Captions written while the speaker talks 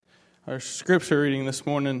Our scripture reading this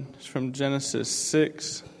morning is from Genesis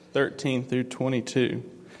 6:13 through 22.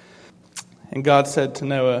 And God said to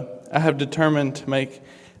Noah, I have determined to make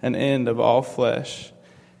an end of all flesh,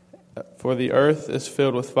 for the earth is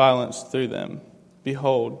filled with violence through them.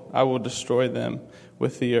 Behold, I will destroy them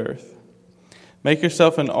with the earth. Make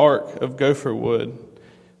yourself an ark of gopher wood.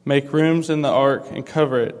 Make rooms in the ark and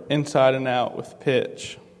cover it inside and out with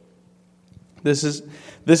pitch. This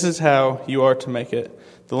is how you are to make it.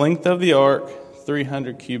 The length of the ark,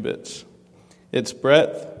 300 cubits. Its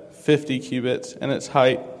breadth, 50 cubits, and its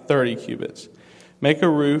height, 30 cubits. Make a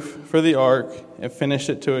roof for the ark and finish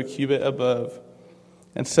it to a cubit above.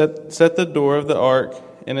 And set the door of the ark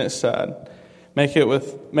in its side. Make it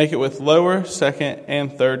with lower, second,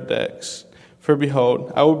 and third decks. For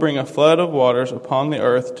behold, I will bring a flood of waters upon the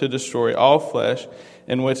earth to destroy all flesh,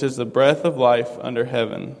 in which is the breath of life under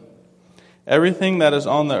heaven. Everything that is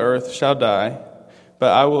on the earth shall die,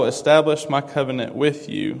 but I will establish my covenant with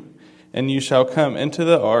you, and you shall come into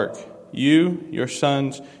the ark, you, your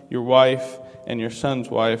sons, your wife, and your sons'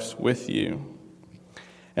 wives with you.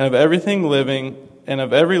 And of everything living, and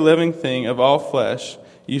of every living thing of all flesh,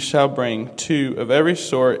 you shall bring 2 of every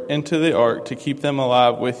sort into the ark to keep them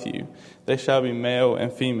alive with you. They shall be male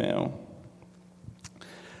and female.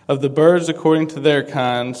 Of the birds according to their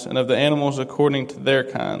kinds, and of the animals according to their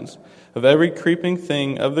kinds, of every creeping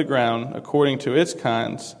thing of the ground according to its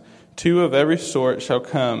kinds, 2 of every sort shall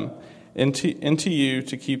come into you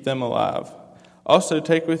to keep them alive. Also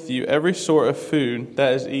take with you every sort of food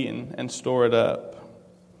that is eaten, and store it up.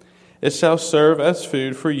 It shall serve as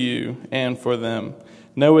food for you and for them.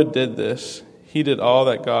 Noah did this. He did all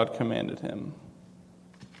that God commanded him.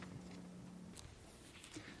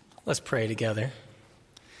 Let's pray together.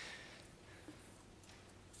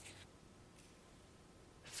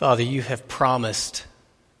 Father, you have promised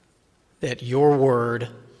that your word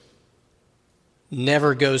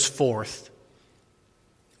never goes forth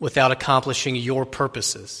without accomplishing your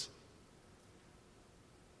purposes.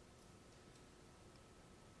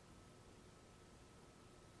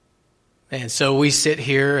 And so we sit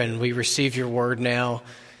here and we receive your word now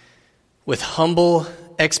with humble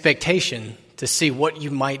expectation to see what you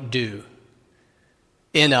might do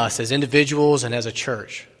in us as individuals and as a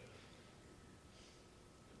church.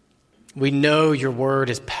 We know your word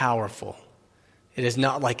is powerful. It is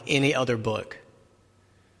not like any other book.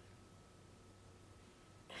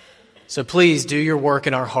 So please do your work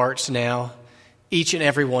in our hearts now, each and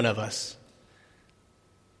every one of us.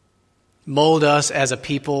 Mold us as a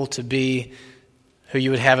people to be who you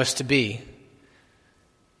would have us to be.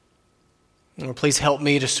 And please help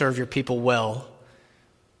me to serve your people well.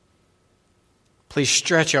 Please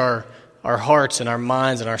stretch our hearts and our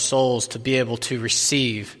minds and our souls to be able to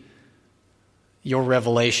receive your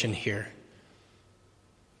revelation here.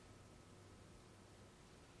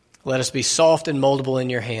 Let us be soft and moldable in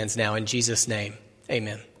your hands now, in Jesus' name.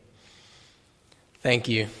 Amen. Thank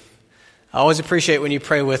you. I always appreciate when you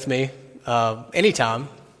pray with me, anytime,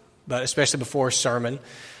 but especially before a sermon.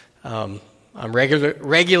 I'm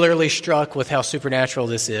regularly struck with how supernatural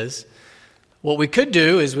this is. What we could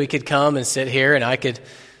do is we could come and sit here and I could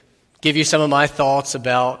give you some of my thoughts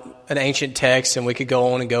about an ancient text and we could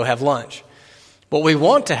go on and go have lunch. What we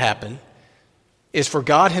want to happen is for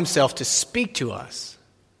God himself to speak to us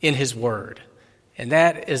in his word. And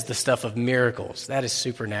that is the stuff of miracles. That is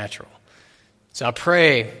supernatural. So I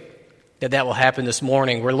pray that will happen this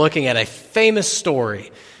morning. We're looking at a famous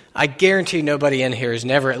story. I guarantee nobody in here has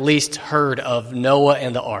never at least heard of Noah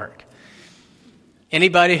and the ark.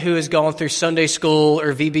 Anybody who has gone through Sunday school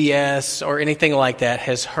or VBS or anything like that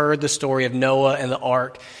has heard the story of Noah and the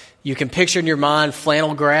ark. You can picture in your mind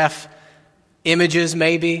flannel graph images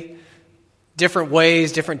maybe, different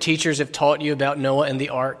ways different teachers have taught you about Noah and the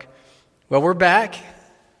ark. Well, we're back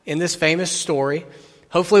in this famous story,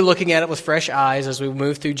 hopefully looking at it with fresh eyes as we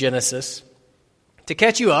move through Genesis. To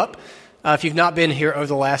catch you up, if you've not been here over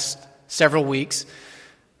the last several weeks,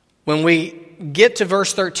 when we get to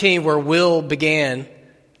verse 13 where Will began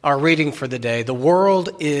our reading for the day, the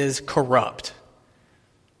world is corrupt.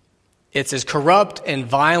 It's as corrupt and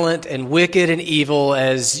violent and wicked and evil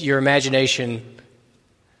as your imagination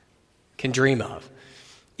can dream of.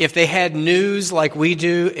 If they had news like we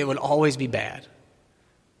do, it would always be bad.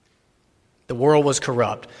 The world was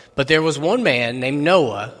corrupt. But there was one man named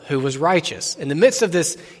Noah who was righteous. In the midst of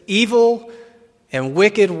this evil and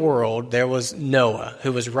wicked world, there was Noah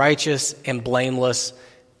who was righteous and blameless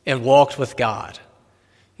and walked with God.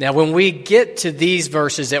 Now, when we get to these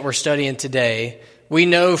verses that we're studying today, we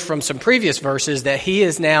know from some previous verses that he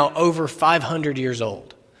is now over 500 years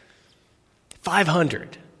old.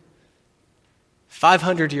 500.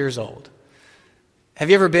 500 years old.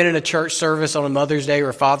 Have you ever been in a church service on a Mother's Day or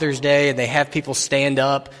a Father's Day and they have people stand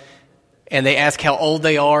up and they ask how old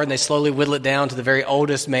they are and they slowly whittle it down to the very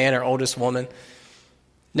oldest man or oldest woman?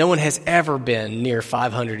 No one has ever been near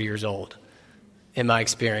 500 years old in my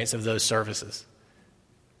experience of those services.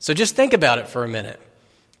 So just think about it for a minute.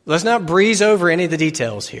 Let's not breeze over any of the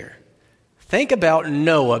details here. Think about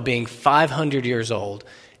Noah being 500 years old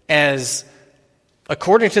as,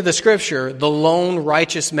 according to the Scripture, the lone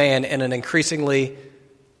righteous man in an increasingly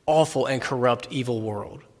awful and corrupt, evil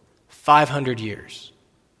world. 500 years.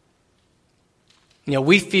 You know,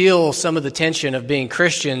 we feel some of the tension of being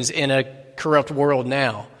Christians in a corrupt world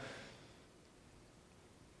now.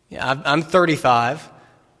 Yeah, I'm 35,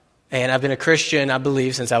 and I've been a Christian, I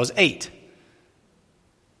believe, since I was 8.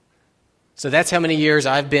 So that's how many years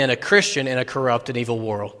I've been a Christian in a corrupt and evil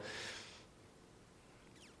world.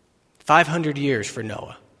 500 years for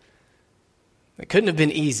Noah. It couldn't have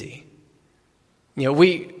been easy. You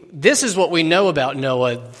know, this is what we know about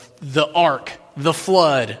Noah, the ark, the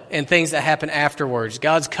flood, and things that happen afterwards,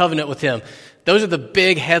 God's covenant with him. Those are the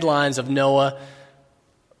big headlines of Noah.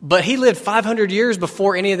 But he lived 500 years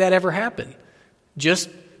before any of that ever happened. Just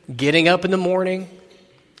getting up in the morning,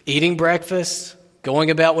 eating breakfast,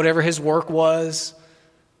 going about whatever his work was,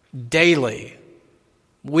 daily,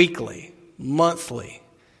 weekly, monthly,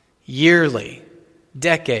 yearly,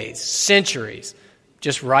 decades, centuries,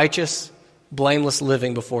 just righteous, blameless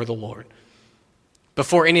living before the Lord,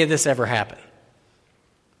 before any of this ever happened.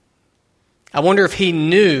 I wonder if he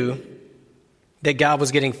knew that God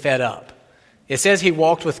was getting fed up. It says he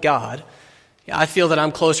walked with God. I feel that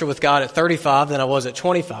I'm closer with God at 35 than I was at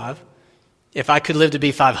 25. If I could live to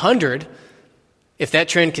be 500, if that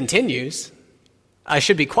trend continues, I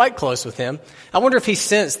should be quite close with him. I wonder if he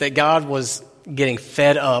sensed that God was getting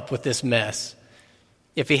fed up with this mess,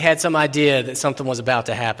 if he had some idea that something was about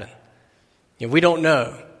to happen. You know, we don't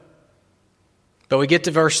know. But we get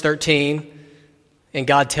to verse 13, and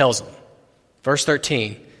God tells him. Verse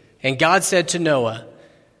 13, and God said to Noah,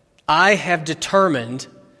 I have determined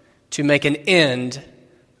to make an end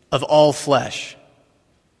of all flesh,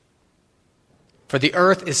 for the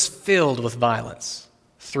earth is filled with violence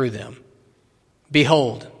through them.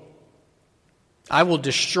 Behold, I will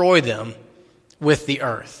destroy them with the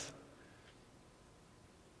earth.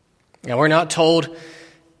 Now, we're not told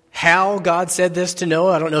how God said this to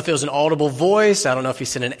Noah. I don't know if it was an audible voice. I don't know if he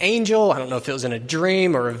sent an angel. I don't know if it was in a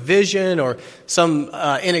dream or a vision or some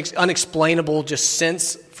unexplainable just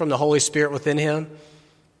sense from the Holy Spirit within him.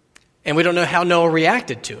 And we don't know how Noah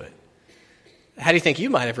reacted to it. How do you think you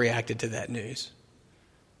might have reacted to that news?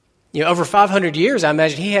 You know, over 500 years, I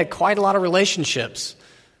imagine he had quite a lot of relationships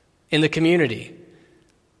in the community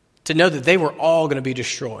to know that they were all going to be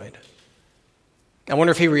destroyed. I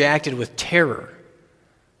wonder if he reacted with terror.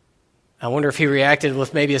 I wonder if he reacted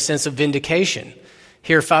with maybe a sense of vindication.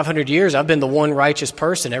 Here, 500 years, I've been the one righteous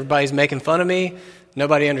person. Everybody's making fun of me.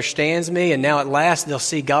 Nobody understands me. And now at last, they'll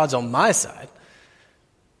see God's on my side.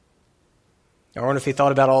 I wonder if he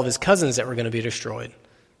thought about all of his cousins that were going to be destroyed.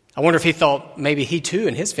 I wonder if he thought maybe he too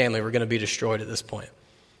and his family were going to be destroyed at this point.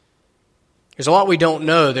 There's a lot we don't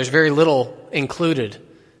know. There's very little included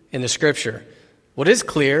in the Scripture. What is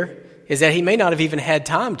clear is that he may not have even had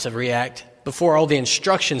time to react before all the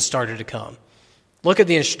instructions started to come. Look at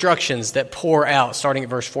the instructions that pour out starting at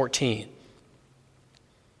verse 14.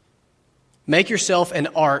 Make yourself an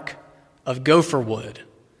ark of gopher wood.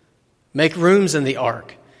 Make rooms in the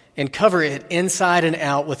ark and cover it inside and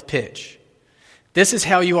out with pitch. This is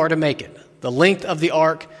how you are to make it. The length of the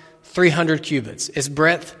ark, 300 cubits. Its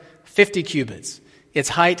breadth, 50 cubits. Its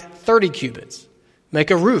height, 30 cubits.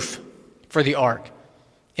 Make a roof for the ark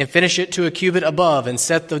and finish it to a cubit above and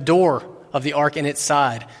set the door of the ark in its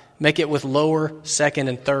side. Make it with lower, second,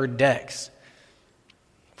 and third decks.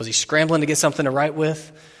 Was he scrambling to get something to write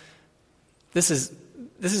with? This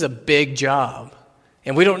is a big job.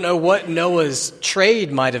 And we don't know what Noah's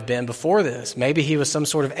trade might have been before this. Maybe he was some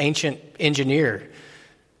sort of ancient engineer.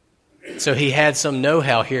 So he had some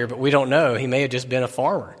know-how here, but we don't know. He may have just been a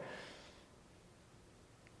farmer.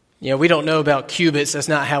 You know, we don't know about cubits. That's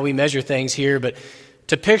not how we measure things here. But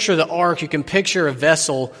to picture the ark, you can picture a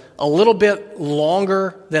vessel a little bit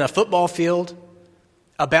longer than a football field,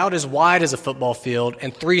 about as wide as a football field,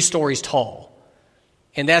 and 3 stories tall.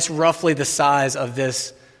 And that's roughly the size of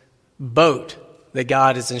this boat that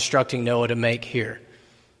God is instructing Noah to make here.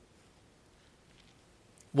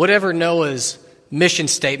 Whatever Noah's mission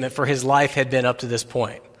statement for his life had been up to this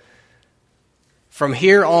point, from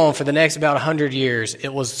here on, for the next about 100 years, it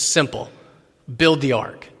was simple. Build the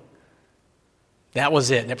ark. That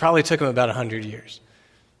was it. And it probably took him about 100 years.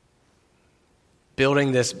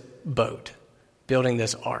 building this boat, building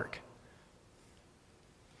this ark.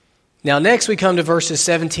 Now next we come to verses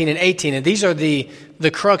 17 and 18, and these are the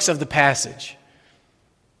crux of the passage.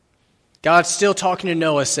 God, still talking to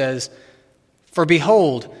Noah, says, "For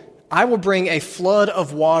behold, I will bring a flood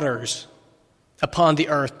of waters upon the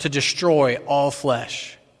earth to destroy all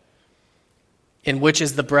flesh, in which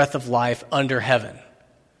is the breath of life under heaven.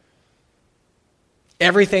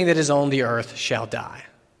 Everything that is on the earth shall die.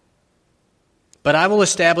 But I will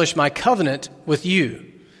establish my covenant with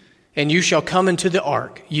you, and you shall come into the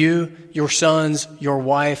ark, you, your sons, your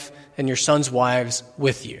wife, and your sons' wives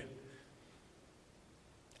with you.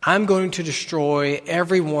 I'm going to destroy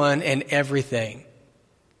everyone and everything,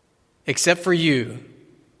 except for you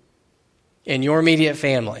and your immediate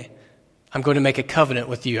family. I'm going to make a covenant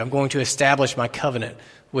with you. I'm going to establish my covenant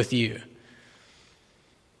with you."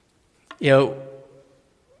 You know,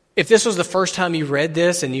 if this was the first time you read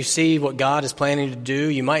this and you see what God is planning to do,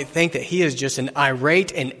 you might think that he is just an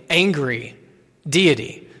irate and angry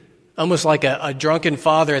deity, almost like a drunken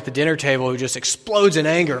father at the dinner table who just explodes in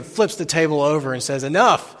anger and flips the table over and says,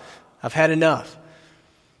 "Enough, I've had enough."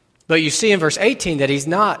 But you see in verse 18 that he's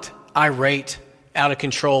not irate, out of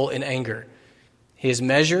control in anger. He is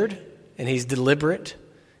measured and he's deliberate.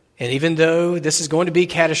 And even though this is going to be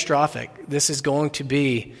catastrophic, this is going to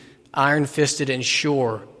be iron-fisted and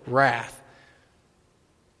sure wrath,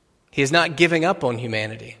 he is not giving up on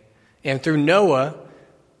humanity. And through Noah,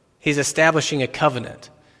 he's establishing a covenant.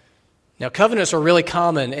 Now, covenants are really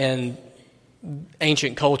common in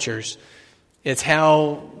ancient cultures. It's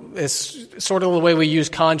sort of the way we use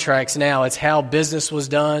contracts now. It's how business was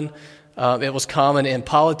done. It was common in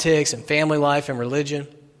politics and family life and religion.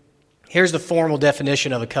 Here's the formal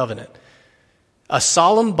definition of a covenant: a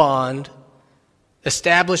solemn bond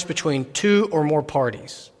established between two or more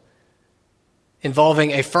parties,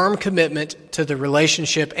 involving a firm commitment to the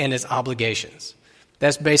relationship and its obligations.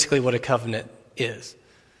 That's basically what a covenant is.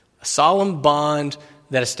 A solemn bond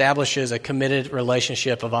that establishes a committed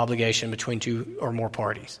relationship of obligation between two or more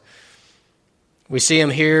parties. We see him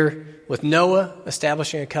here with Noah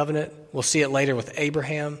establishing a covenant. We'll see it later with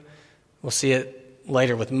Abraham. We'll see it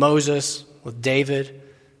later with Moses, with David,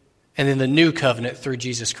 and then the new covenant through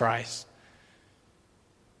Jesus Christ.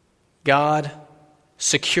 God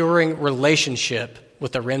securing relationship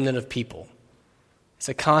with a remnant of people. It's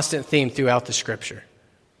a constant theme throughout the Scripture.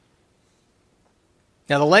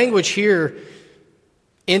 Now, the language here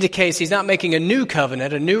indicates he's not making a new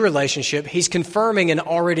covenant, a new relationship. He's confirming an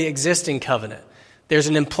already existing covenant. There's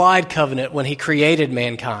an implied covenant when he created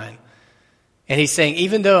mankind. And he's saying,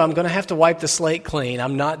 even though I'm going to have to wipe the slate clean,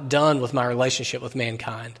 I'm not done with my relationship with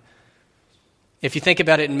mankind. If you think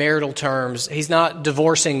about it in marital terms, he's not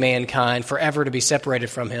divorcing mankind forever to be separated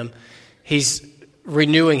from him. He's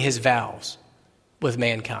renewing his vows with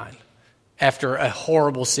mankind after a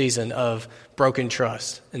horrible season of broken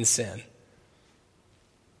trust and sin.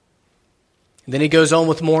 And then he goes on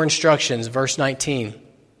with more instructions, verse 19.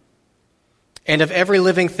 "And of every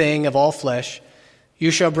living thing of all flesh, you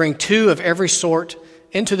shall bring 2 of every sort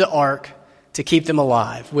into the ark to keep them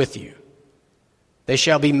alive with you. They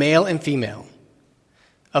shall be male and female.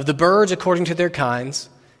 Of the birds according to their kinds,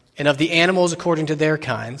 and of the animals according to their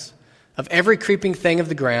kinds, of every creeping thing of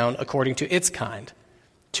the ground according to its kind.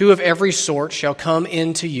 2 of every sort shall come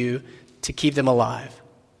in to you to keep them alive.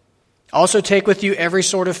 Also take with you every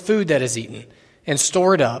sort of food that is eaten, and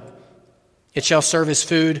store it up. It shall serve as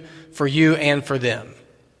food for you and for them."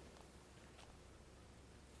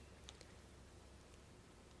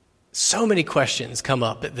 So many questions come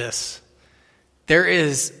up at this. There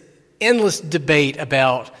is endless debate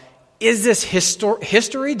about, is this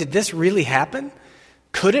history? Did this really happen?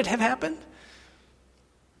 Could it have happened?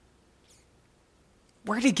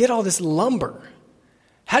 Where did he get all this lumber?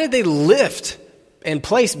 How did they lift and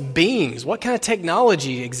place beams? What kind of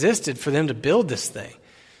technology existed for them to build this thing?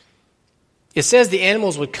 It says the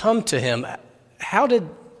animals would come to him. How did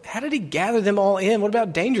he gather them all in? What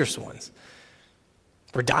about dangerous ones?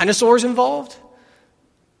 Were dinosaurs involved?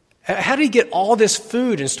 How did he get all this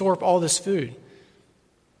food and store up all this food?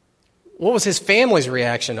 What was his family's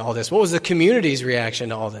reaction to all this? What was the community's reaction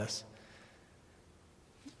to all this?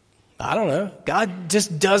 I don't know. God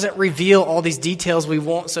just doesn't reveal all these details we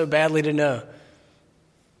want so badly to know.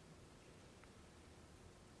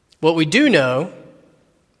 What we do know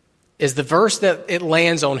is the verse that it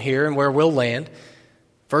lands on here and where we'll land,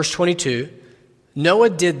 verse 22, Noah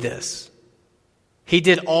did this. He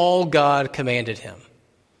did all God commanded him.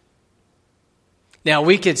 Now,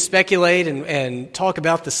 we could speculate and talk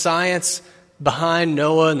about the science behind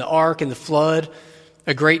Noah and the ark and the flood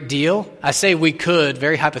a great deal. I say we could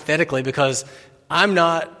very hypothetically because I'm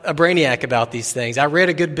not a brainiac about these things. I read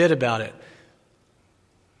a good bit about it.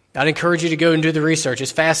 I'd encourage you to go and do the research.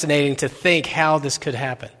 It's fascinating to think how this could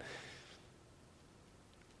happen.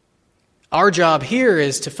 Our job here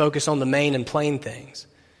is to focus on the main and plain things.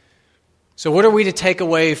 So what are we to take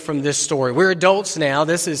away from this story? We're adults now.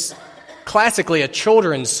 This is classically a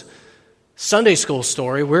children's Sunday school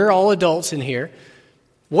story. We're all adults in here.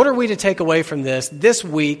 What are we to take away from this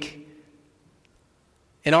week?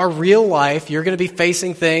 In our real life, you're going to be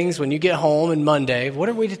facing things when you get home on Monday. What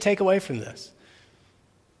are we to take away from this?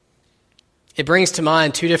 It brings to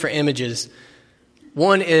mind two different images.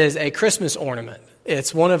 One is a Christmas ornament.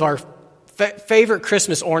 It's one of our favorite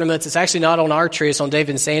Christmas ornaments. It's actually not on our tree. It's on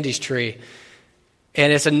David and Sandy's tree.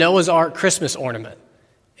 And it's a Noah's Ark Christmas ornament.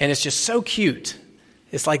 And it's just so cute.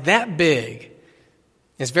 It's like that big.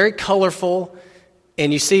 It's very colorful.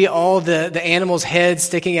 And you see all the animals' heads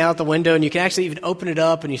sticking out the window. And you can actually even open it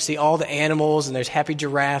up and you see all the animals. And there's happy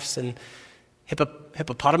giraffes and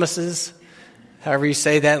hippopotamuses, however you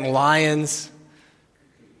say that, and lions.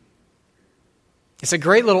 It's a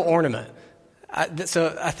great little ornament.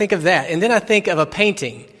 So I think of that. And then I think of a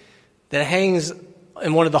painting that hangs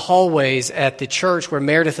in one of the hallways at the church where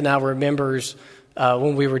Meredith and I were members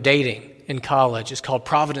when we were dating in college. It's called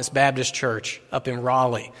Providence Baptist Church up in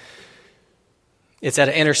Raleigh. It's at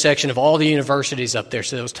an intersection of all the universities up there.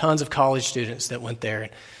 So there was tons of college students that went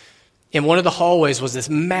there. In one of the hallways was this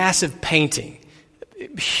massive painting,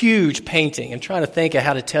 huge painting. I'm trying to think of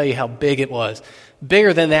how to tell you how big it was.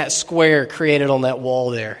 Bigger than that square created on that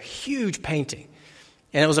wall there. Huge painting.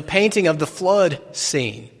 And it was a painting of the flood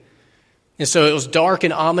scene. And so it was dark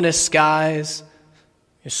and ominous skies,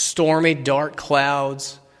 stormy, dark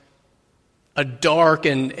clouds, a dark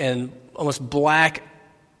and almost black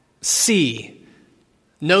sea,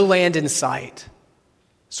 no land in sight,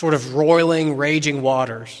 sort of roiling, raging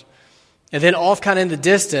waters. And then off kind of in the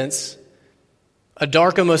distance, a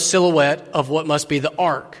dark almost silhouette of what must be the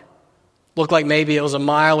ark. Looked like maybe it was a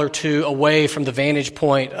mile or two away from the vantage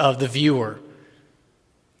point of the viewer.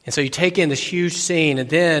 And so you take in this huge scene, and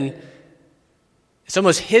then it's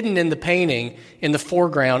almost hidden in the painting, in the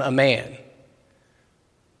foreground, a man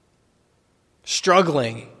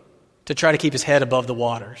struggling to try to keep his head above the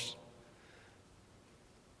waters.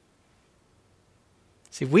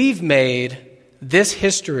 See, we've made this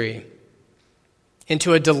history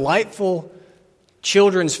into a delightful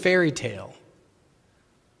children's fairy tale,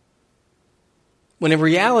 when in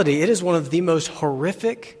reality, it is one of the most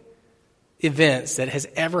horrific events that has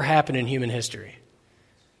ever happened in human history.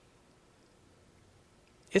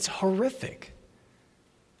 It's horrific.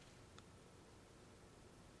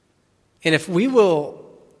 And if we will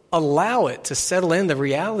allow it to settle in the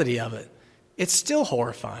reality of it, it's still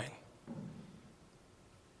horrifying.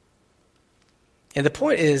 And the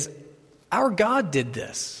point is, our God did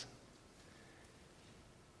this.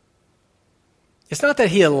 It's not that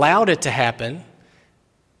he allowed it to happen.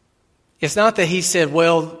 It's not that he said,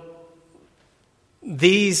 well,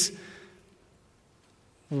 these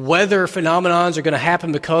weather phenomenons are going to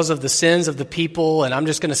happen because of the sins of the people, and I'm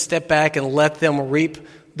just going to step back and let them reap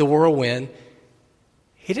the whirlwind.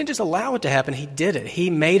 He didn't just allow it to happen. He did it.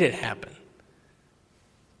 He made it happen.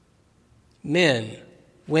 Men,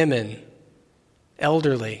 women,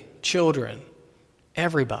 elderly, children,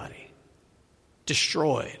 everybody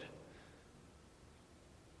destroyed.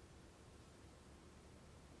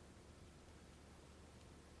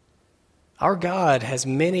 Our God has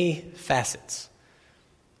many facets.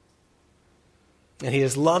 And he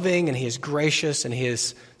is loving, and he is gracious, and he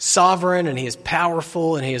is sovereign, and he is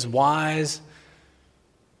powerful, and he is wise,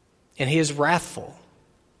 and he is wrathful.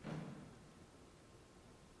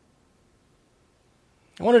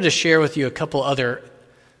 I wanted to share with you a couple other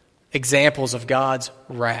examples of God's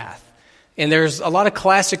wrath. And there's a lot of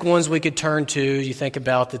classic ones we could turn to. You think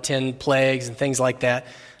about the 10 plagues and things like that.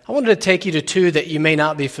 I wanted to take you to two that you may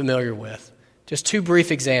not be familiar with. Just two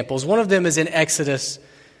brief examples. One of them is in Exodus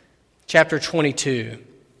chapter 22.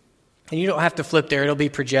 And you don't have to flip there. It'll be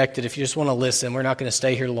projected if you just want to listen. We're not going to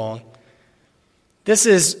stay here long. This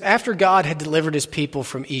is after God had delivered his people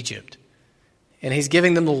from Egypt. And he's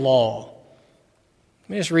giving them the law. Let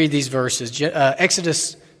me just read these verses.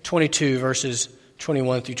 Exodus 22, verses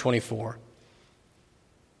 21 through 24.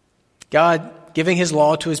 God, giving his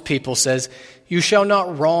law to his people, says, "You shall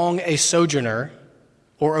not wrong a sojourner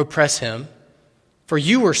or oppress him, for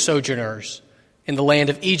you were sojourners in the land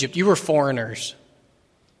of Egypt. You were foreigners.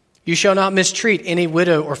 You shall not mistreat any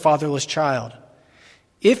widow or fatherless child.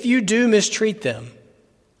 If you do mistreat them,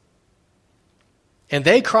 and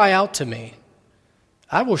they cry out to me,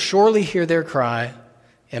 I will surely hear their cry,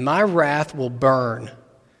 and my wrath will burn,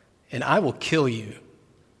 and I will kill you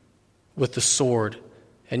with the sword,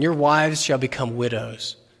 and your wives shall become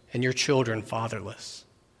widows, and your children fatherless.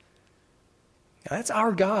 Now, that's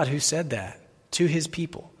our God who said that to his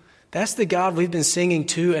people. That's the God we've been singing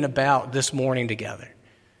to and about this morning together.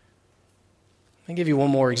 I'll give you one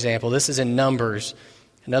more example. This is in Numbers,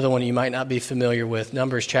 another one you might not be familiar with.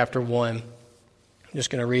 Numbers chapter 1. I'm just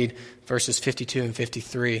going to read verses 52 and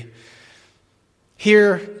 53.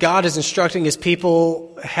 Here, God is instructing his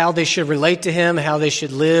people how they should relate to him, how they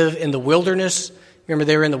should live in the wilderness. Remember,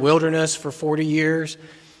 they were in the wilderness for 40 years.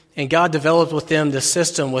 And God developed with them the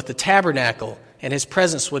system with the tabernacle, and his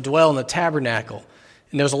presence would dwell in the tabernacle.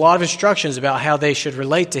 And there was a lot of instructions about how they should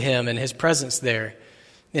relate to him and his presence there.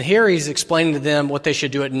 And here he's explaining to them what they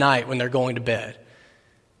should do at night when they're going to bed.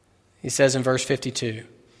 He says in verse 52,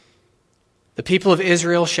 "The people of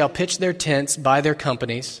Israel shall pitch their tents by their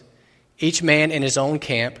companies, each man in his own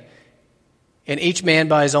camp, and each man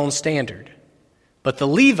by his own standard. But the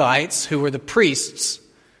Levites, who were the priests,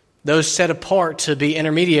 those set apart to be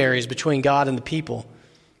intermediaries between God and the people,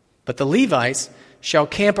 but the Levites shall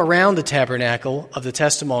camp around the tabernacle of the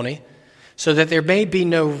testimony, so that there may be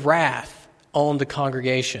no wrath on the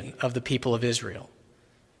congregation of the people of Israel.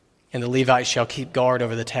 And the Levites shall keep guard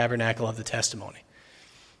over the tabernacle of the testimony."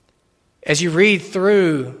 As you read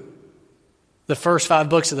through the first 5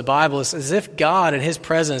 books of the Bible, it's as if God and his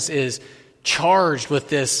presence is charged with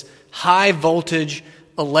this high voltage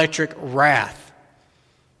electric wrath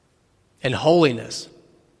and holiness.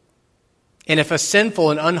 And if a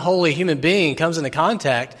sinful and unholy human being comes into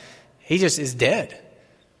contact, he just is dead.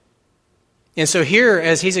 And so here,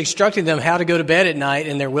 as he's instructing them how to go to bed at night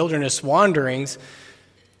in their wilderness wanderings,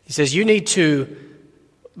 he says, you need to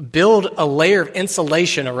build a layer of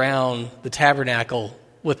insulation around the tabernacle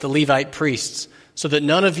with the Levite priests so that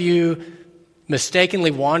none of you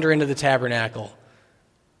mistakenly wander into the tabernacle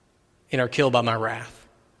and are killed by my wrath.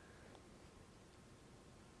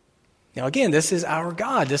 Now again, this is our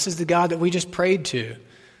God. This is the God that we just prayed to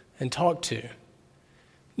and talked to.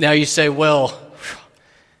 Now you say, well,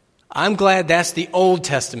 I'm glad that's the Old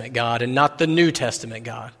Testament God and not the New Testament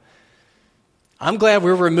God. I'm glad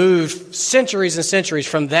we're removed centuries and centuries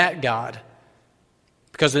from that God,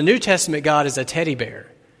 because the New Testament God is a teddy bear.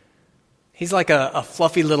 He's like a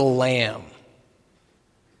fluffy little lamb.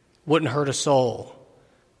 Wouldn't hurt a soul.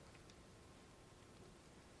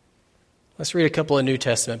 Let's read a couple of New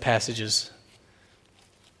Testament passages.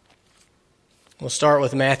 We'll start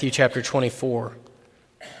with Matthew chapter 24,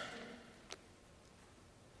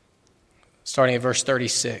 starting at verse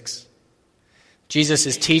 36. Jesus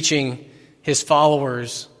is teaching his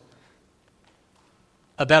followers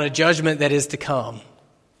about a judgment that is to come.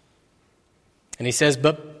 And he says,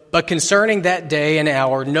 But concerning that day and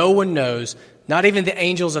hour, no one knows, not even the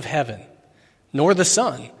angels of heaven, nor the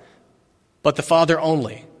Son, but the Father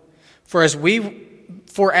only. For as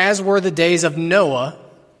were the days of Noah,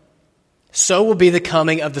 so will be the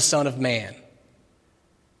coming of the Son of Man.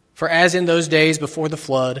 For as in those days before the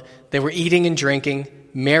flood, they were eating and drinking,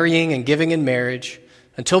 marrying and giving in marriage,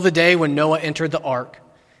 until the day when Noah entered the ark,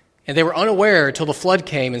 and they were unaware till the flood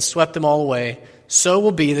came and swept them all away, so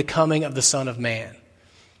will be the coming of the Son of Man.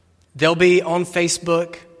 They'll be on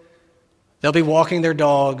Facebook, they'll be walking their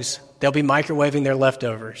dogs, they'll be microwaving their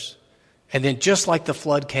leftovers. And then just like the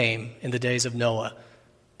flood came in the days of Noah,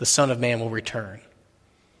 the Son of Man will return.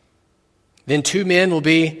 Then 2 men will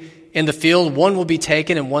be in the field, one will be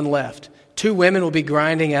taken and one left. 2 women will be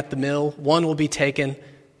grinding at the mill, one will be taken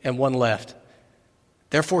and one left.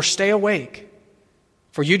 Therefore stay awake,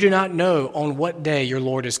 for you do not know on what day your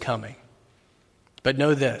Lord is coming. But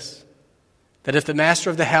know this, that if the master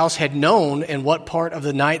of the house had known in what part of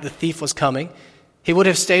the night the thief was coming, he would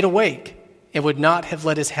have stayed awake and would not have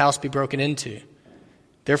let his house be broken into.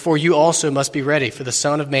 Therefore you also must be ready, for the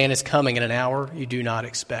Son of Man is coming in an hour you do not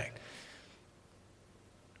expect.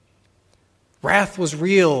 Wrath was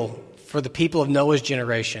real for the people of Noah's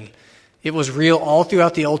generation. It was real all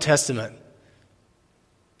throughout the Old Testament.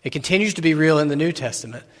 It continues to be real in the New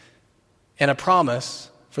Testament, and a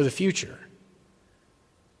promise for the future.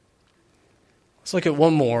 Let's look at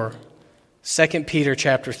one more. 2 Peter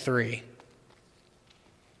chapter 3.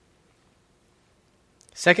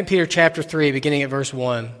 2 Peter chapter 3, beginning at verse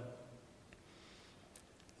 1.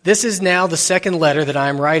 This is now the second letter that I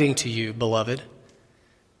am writing to you, beloved.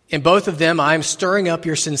 In both of them I am stirring up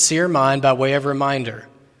your sincere mind by way of reminder,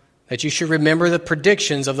 that you should remember the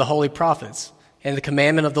predictions of the holy prophets and the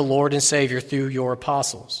commandment of the Lord and Savior through your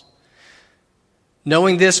apostles.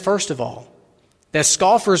 Knowing this, first of all, that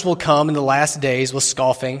scoffers will come in the last days with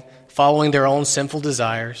scoffing, following their own sinful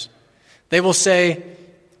desires. They will say,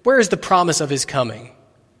 where is the promise of his coming?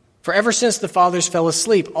 For ever since the fathers fell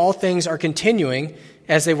asleep, all things are continuing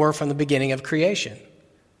as they were from the beginning of creation.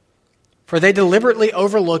 For they deliberately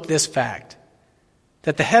overlooked this fact,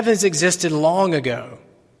 that the heavens existed long ago,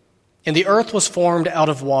 and the earth was formed out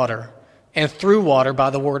of water, and through water by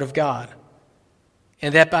the word of God,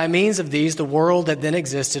 and that by means of these the world that then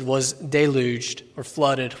existed was deluged or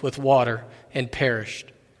flooded with water and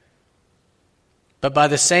perished. But by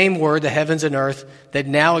the same word the heavens and earth that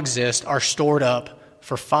now exist are stored up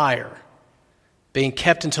for fire, being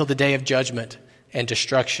kept until the day of judgment and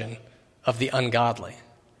destruction of the ungodly.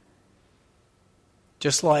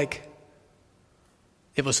 Just like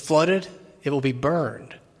it was flooded, it will be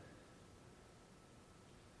burned.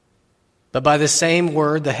 But by the same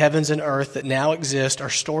word, the heavens and earth that now exist are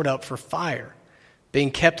stored up for fire, being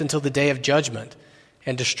kept until the day of judgment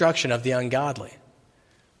and destruction of the ungodly.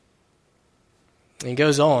 And he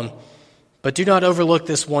goes on, but do not overlook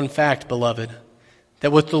this one fact, beloved,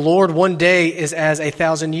 that with the Lord 1 day is as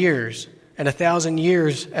 1,000 years, and 1,000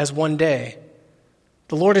 years as 1 day.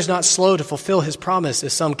 The Lord is not slow to fulfill his promise,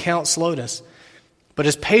 as some count slowness, but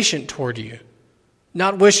is patient toward you,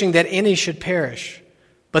 not wishing that any should perish,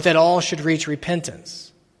 but that all should reach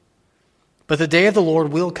repentance. But the day of the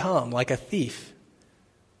Lord will come like a thief,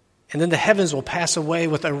 and then the heavens will pass away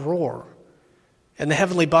with a roar, and the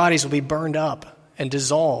heavenly bodies will be burned up and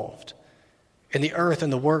dissolved, and the earth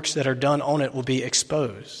and the works that are done on it will be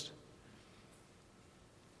exposed.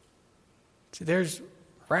 See, there's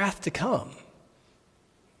wrath to come.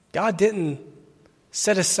 God didn't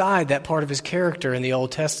set aside that part of his character in the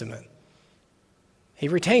Old Testament. He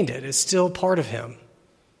retained it. It's still part of him.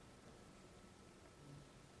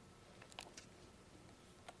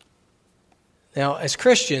 Now, as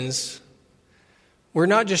Christians, we're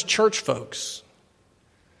not just church folks.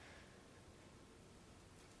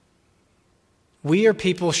 We are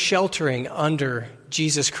people sheltering under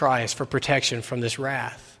Jesus Christ for protection from this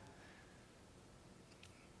wrath.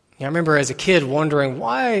 I remember as a kid wondering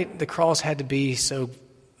why the cross had to be so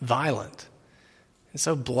violent and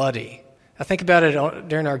so bloody. I think about it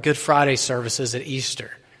during our Good Friday services at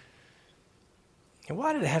Easter. And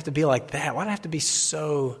why did it have to be like that? Why did it have to be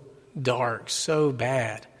so dark, so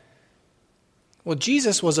bad? Well,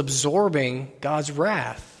 Jesus was absorbing God's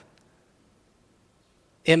wrath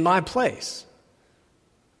in my place.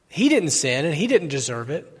 He didn't sin and he didn't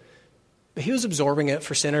deserve it, but he was absorbing it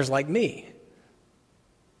for sinners like me,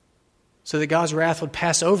 so that God's wrath would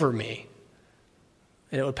pass over me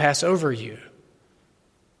and it would pass over you.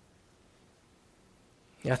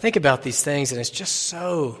 I think about these things and it's just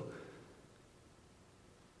so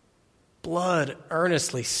blood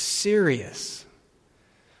earnestly serious.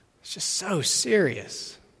 It's just so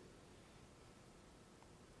serious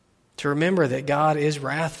to remember that God is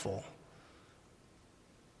wrathful.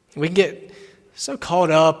 We can get so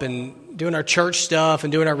caught up in doing our church stuff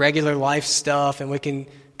and doing our regular life stuff, and we can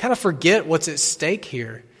kind of forget what's at stake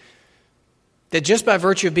here. That just by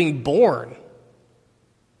virtue of being born,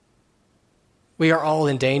 we are all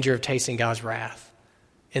in danger of tasting God's wrath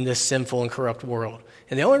in this sinful and corrupt world.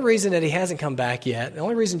 And the only reason that he hasn't come back yet, the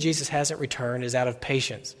only reason Jesus hasn't returned is out of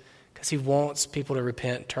patience, because he wants people to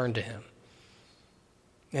repent and turn to him.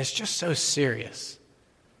 And it's just so serious.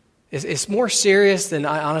 It's more serious than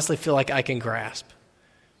I honestly feel like I can grasp.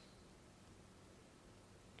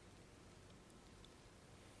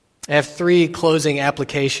 I have 3 closing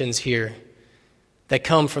applications here that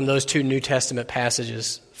come from those 2 New Testament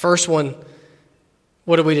passages. First one,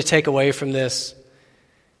 what are we to take away from this?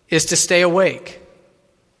 Is to stay awake.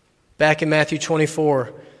 Back in Matthew 24,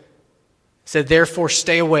 it said, therefore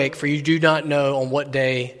stay awake, for you do not know on what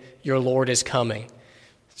day your Lord is coming.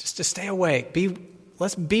 Just to stay awake.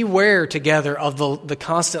 Let's beware together of the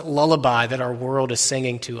constant lullaby that our world is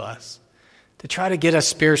singing to us, to try to get us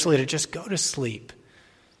spiritually to just go to sleep.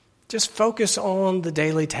 Just focus on the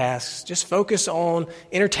daily tasks. Just focus on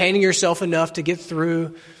entertaining yourself enough to get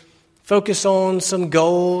through. Focus on some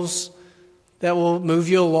goals that will move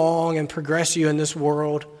you along and progress you in this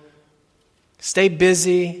world. Stay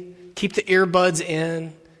busy. Keep the earbuds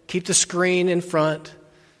in. Keep the screen in front.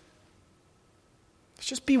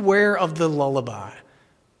 Just beware of the lullaby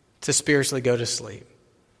to spiritually go to sleep,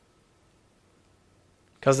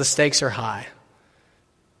 because the stakes are high.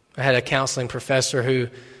 I had a counseling professor who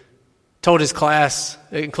told his class,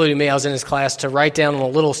 including me, I was in his class, to write down on a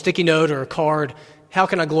little sticky note or a card, how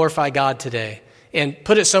can I glorify God today? And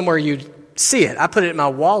put it somewhere you'd see it. I put it in my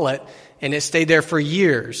wallet, and it stayed there for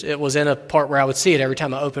years. It was in a part where I would see it every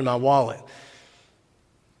time I opened my wallet.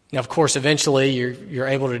 Now, of course, eventually you're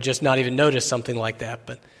able to just not even notice something like that,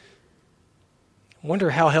 but I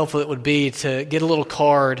wonder how helpful it would be to get a little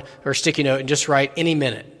card or a sticky note and just write any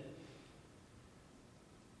minute.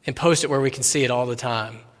 and post it where we can see it all the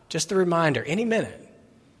time. Just the reminder, any minute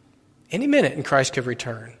and Christ could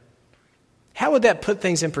return. How would that put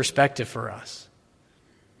things in perspective for us?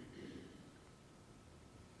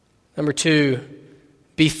 Number 2,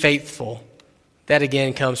 be faithful. That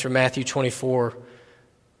again comes from Matthew 24,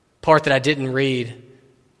 part that I didn't read.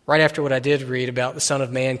 Right after what I did read about the Son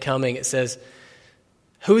of Man coming, it says,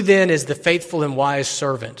 "Who then is the faithful and wise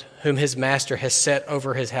servant whom his master has set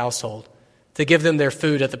over his household to give them their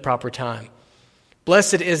food at the proper time?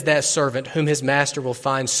 Blessed is that servant whom his master will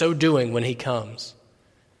find so doing when he comes.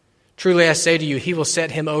 Truly I say to you, he will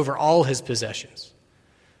set him over all his possessions.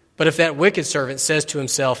 But if that wicked servant says to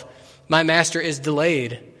himself, 'My master is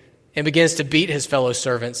delayed,' and begins to beat his fellow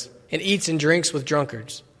servants and eats and drinks with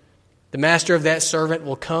drunkards, the master of that servant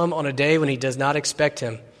will come on a day when he does not expect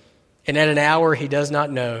him, and at an hour he does not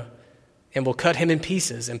know, and will cut him in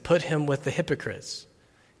pieces and put him with the hypocrites.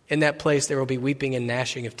 In that place there will be weeping and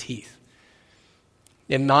gnashing of teeth."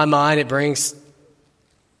 In my mind, it brings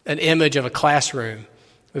an image of a classroom.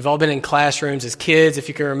 We've all been in classrooms as kids, if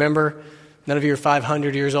you can remember. None of you are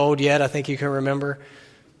 500 years old yet, I think you can remember.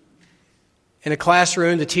 In a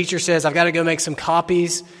classroom, the teacher says, "I've got to go make some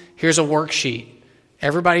copies. Here's a worksheet.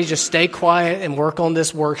 Everybody just stay quiet and work on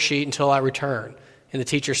this worksheet until I return." And the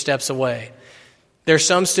teacher steps away. There's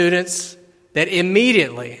some students that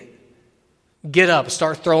immediately get up,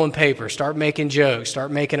 start throwing paper, start making jokes,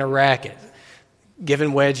 start making a racket,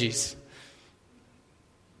 giving wedgies.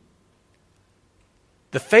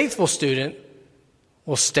 The faithful student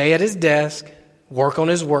will stay at his desk, work on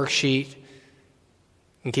his worksheet,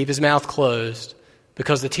 and keep his mouth closed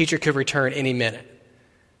because the teacher could return any minute.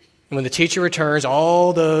 And when the teacher returns,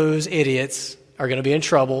 all those idiots are going to be in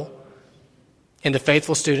trouble, and the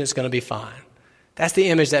faithful student's going to be fine. That's the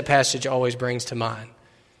image that passage always brings to mind.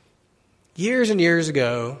 Years and years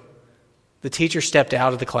ago, the teacher stepped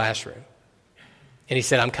out of the classroom, and he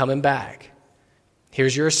said, "I'm coming back.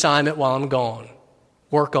 Here's your assignment while I'm gone.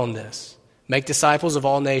 Work on this. Make disciples of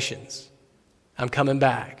all nations. I'm coming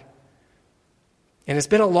back." And it's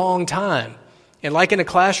been a long time. And like in a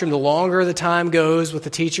classroom, the longer the time goes with the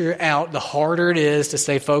teacher out, the harder it is to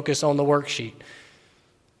stay focused on the worksheet.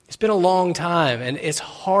 It's been a long time, and it's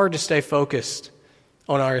hard to stay focused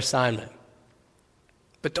on our assignment.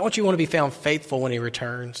 But don't you want to be found faithful when he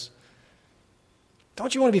returns?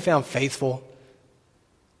 Don't you want to be found faithful?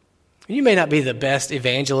 You may not be the best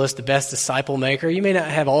evangelist, the best disciple maker. You may not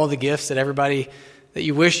have all the gifts that everybody that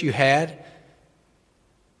you wish you had.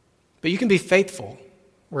 But you can be faithful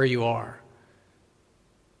where you are.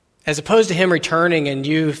 As opposed to him returning and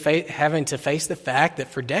you having to face the fact that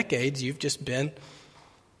for decades you've just been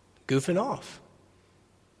goofing off.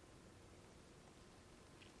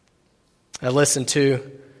 I listened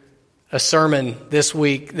to a sermon this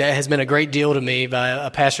week that has been a great deal to me by a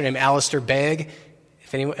pastor named Alistair Begg.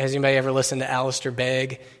 Has anybody ever listened to Alistair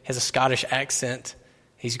Begg? He has a Scottish accent.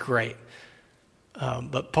 He's great.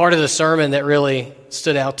 But part of the sermon that really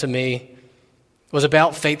stood out to me was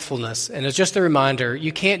about faithfulness. And it's just a reminder,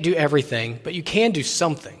 you can't do everything, but you can do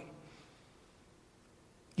something.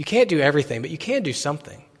 You can't do everything, but you can do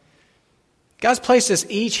something. God's placed us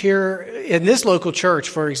each here in this local church,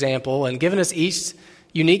 for example, and given us each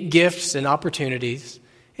unique gifts and opportunities.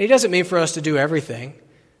 And He doesn't mean for us to do everything,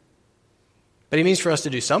 but He means for us to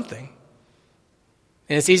do something.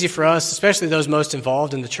 And it's easy for us, especially those most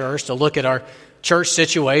involved in the church, to look at our church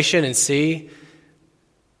situation and see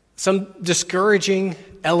some discouraging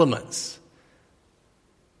elements.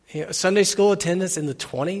 Sunday school attendance in the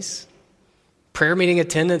 20s, prayer meeting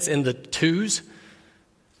attendance in the 2s,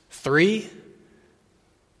 3,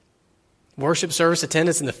 worship service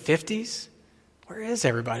attendance in the 50s. Where is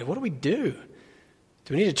everybody? What do we do?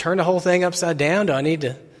 Do we need to turn the whole thing upside down? Do I need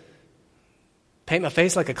to paint my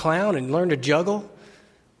face like a clown and learn to juggle?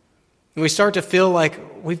 And we start to feel like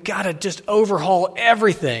we've got to just overhaul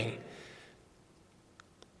everything.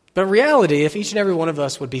 But in reality, if each and every one of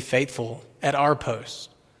us would be faithful at our post,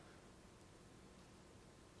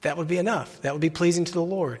 that would be enough. That would be pleasing to the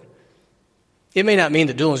Lord. It may not mean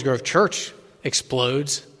that Doolin's Grove Church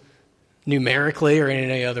explodes numerically or in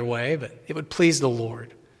any other way, but it would please the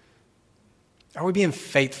Lord. Are we being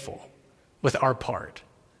faithful with our part?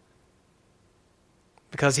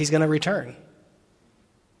 Because He's going to return.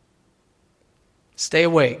 Stay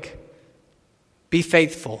awake. Be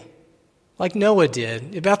faithful. Like Noah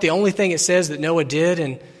did. About the only thing it says that Noah did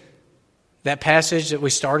in that passage that we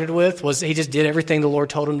started with was he just did everything the Lord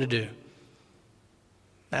told him to do.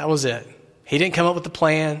 That was it. He didn't come up with the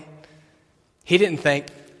plan. He didn't think,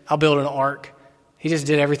 I'll build an ark. He just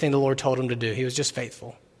did everything the Lord told him to do. He was just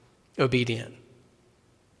faithful, obedient.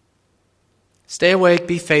 Stay awake,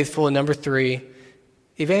 be faithful, and number 3,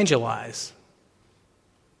 evangelize.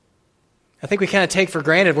 I think we kind of take for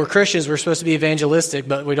granted we're Christians, we're supposed to be evangelistic,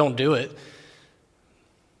 but we don't do it.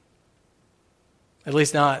 At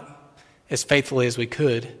least not as faithfully as we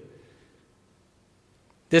could.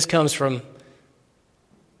 This comes from,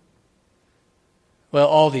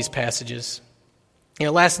 all these passages.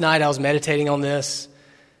 Last night I was meditating on this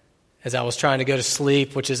as I was trying to go to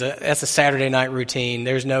sleep, that's a Saturday night routine.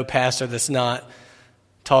 There's no pastor that's not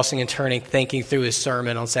tossing and turning, thinking through his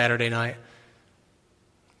sermon on Saturday night.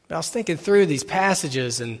 But I was thinking through these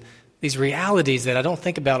passages and these realities that I don't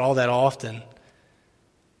think about all that often.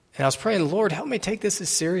 And I was praying, Lord, help me take this as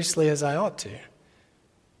seriously as I ought to.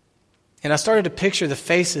 And I started to picture the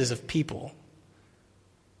faces of people.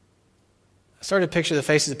 I started to picture the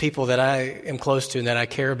faces of people that I am close to and that I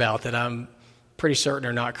care about, that I'm pretty certain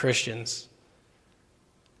are not Christians.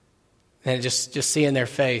 And just seeing their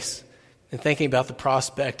face and thinking about the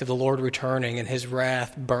prospect of the Lord returning and his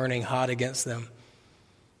wrath burning hot against them.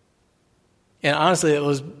 And honestly, it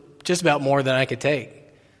was just about more than I could take.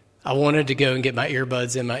 I wanted to go and get my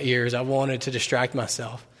earbuds in my ears. I wanted to distract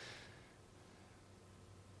myself.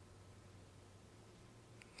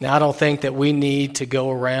 Now, I don't think that we need to go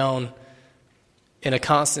around in a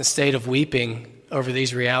constant state of weeping over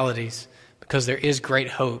these realities, because there is great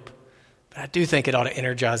hope. But I do think it ought to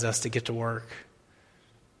energize us to get to work.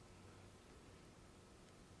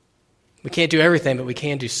 We can't do everything, but we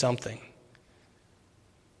can do something.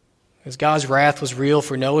 Because God's wrath was real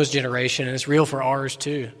for Noah's generation, and it's real for ours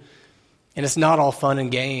too. And it's not all fun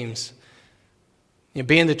and games.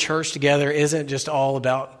 Being the church together isn't just all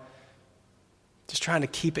about just trying to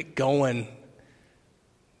keep it going.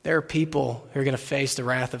 There are people who are going to face the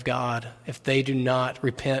wrath of God if they do not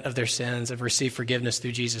repent of their sins and receive forgiveness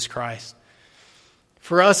through Jesus Christ.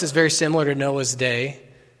 For us, it's very similar to Noah's day.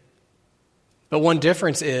 But one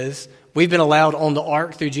difference is we've been allowed on the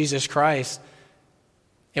ark through Jesus Christ.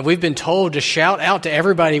 And we've been told to shout out to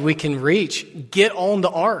everybody we can reach, get on the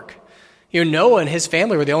ark. Noah and his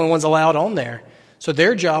family were the only ones allowed on there. So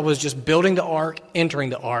their job was just building the ark, entering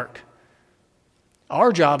the ark.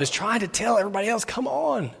 Our job is trying to tell everybody else, come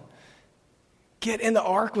on, get in the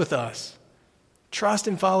ark with us. Trust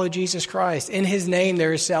and follow Jesus Christ. In his name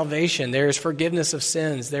there is salvation. There is forgiveness of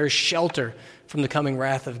sins. There is shelter from the coming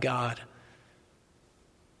wrath of God.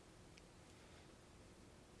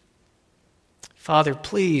 Father,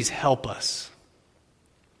 please help us.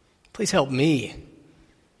 Please help me.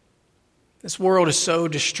 This world is so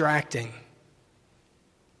distracting.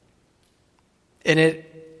 And it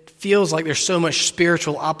feels like there's so much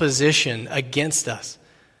spiritual opposition against us.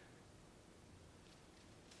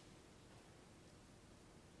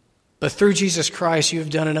 But through Jesus Christ, you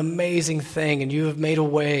have done an amazing thing, and you have made a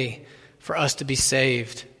way for us to be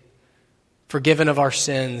saved, forgiven of our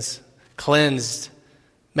sins, cleansed,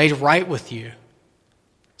 made right with you,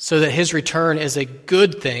 so that his return is a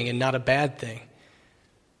good thing and not a bad thing.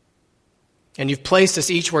 And you've placed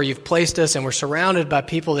us each where you've placed us, and we're surrounded by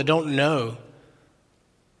people that don't know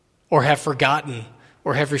or have forgotten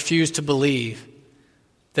or have refused to believe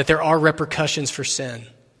that there are repercussions for sin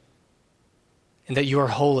and that you are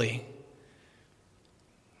holy.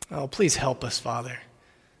 Oh, please help us, Father.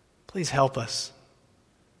 Please help us.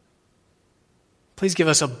 Please give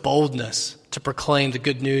us a boldness to proclaim the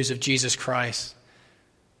good news of Jesus Christ.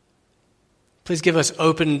 Please give us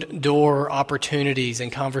open door opportunities and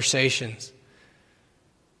conversations.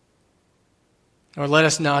 Or let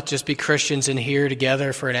us not just be Christians in here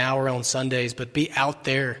together for an hour on Sundays, but be out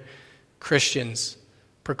there Christians,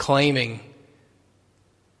 proclaiming,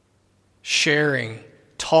 sharing,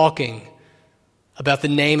 talking about the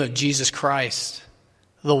name of Jesus Christ,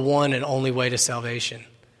 the one and only way to salvation.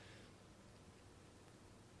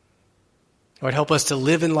 Lord, help us to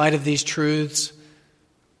live in light of these truths.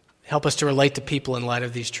 Help us to relate to people in light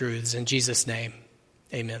of these truths. In Jesus' name,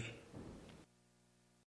 amen.